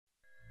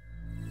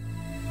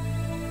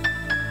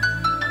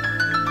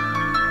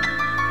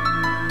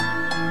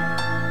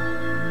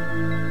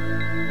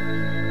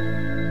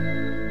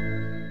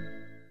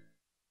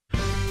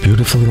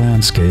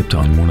landscaped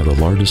on one of the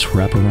largest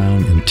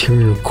wraparound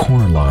interior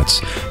corner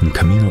lots in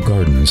Camino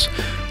Gardens,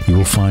 you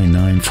will find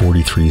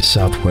 943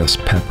 Southwest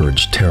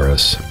Pepperridge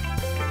Terrace.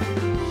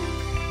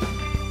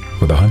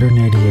 With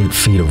 188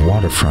 feet of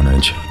water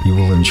frontage, you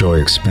will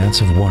enjoy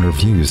expansive water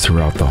views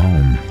throughout the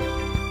home.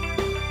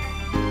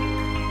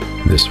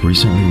 This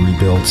recently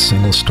rebuilt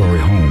single-story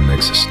home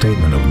makes a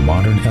statement of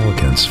modern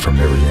elegance from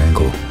every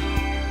angle.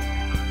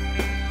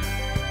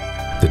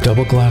 The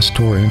double glass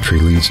door entry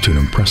leads to an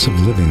impressive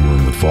living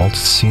room with vaulted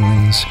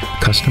ceilings,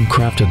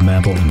 custom-crafted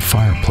mantel and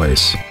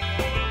fireplace.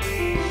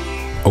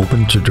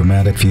 Open to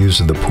dramatic views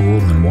of the pool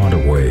and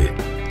waterway,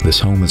 this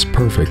home is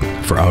perfect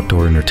for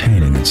outdoor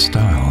entertaining and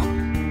style.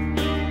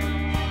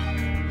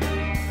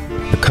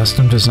 The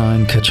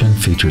custom-designed kitchen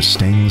features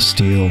stainless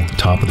steel,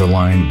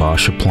 top-of-the-line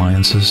Bosch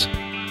appliances,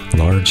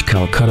 large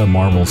Calacatta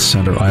marble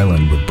center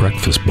island with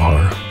breakfast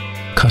bar,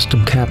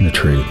 custom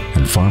cabinetry,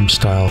 and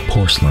farm-style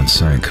porcelain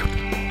sink.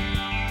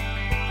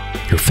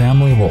 Your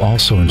family will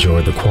also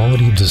enjoy the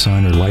quality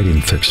designer lighting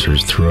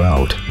fixtures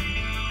throughout,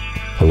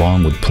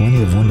 along with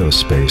plenty of window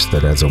space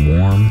that adds a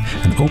warm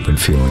and open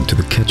feeling to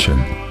the kitchen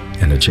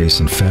and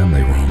adjacent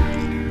family room.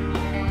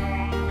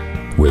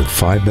 With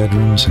 5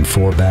 bedrooms and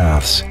 4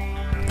 baths,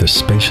 this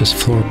spacious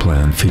floor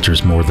plan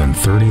features more than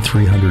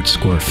 3,300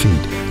 square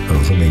feet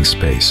of living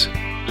space.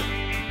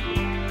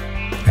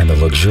 And the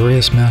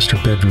luxurious master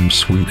bedroom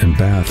suite and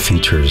bath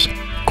features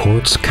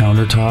quartz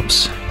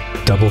countertops,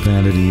 double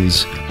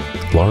vanities,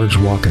 large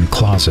walk-in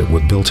closet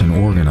with built-in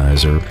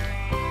organizer,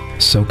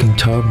 soaking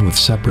tub with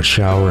separate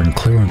shower and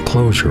clear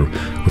enclosure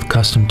with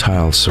custom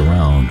tile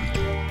surround.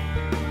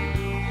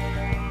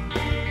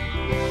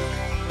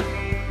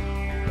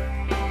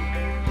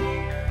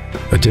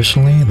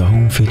 Additionally, the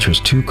home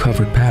features 2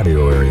 covered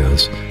patio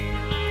areas,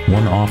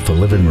 one off the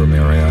living room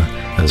area,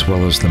 as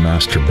well as the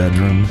master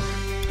bedroom,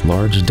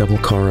 large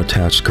double-car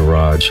attached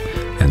garage,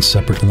 and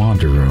separate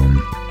laundry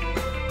room.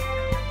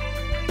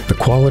 The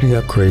quality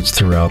upgrades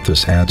throughout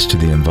this adds to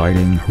the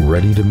inviting,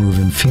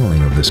 ready-to-move-in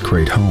feeling of this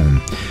great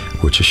home,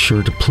 which is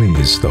sure to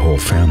please the whole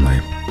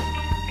family.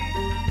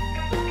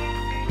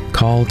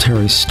 Call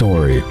Terry's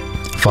Story,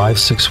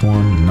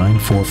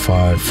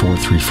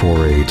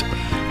 561-945-4348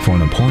 for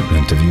an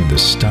appointment to view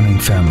this stunning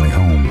family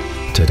home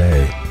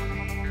today.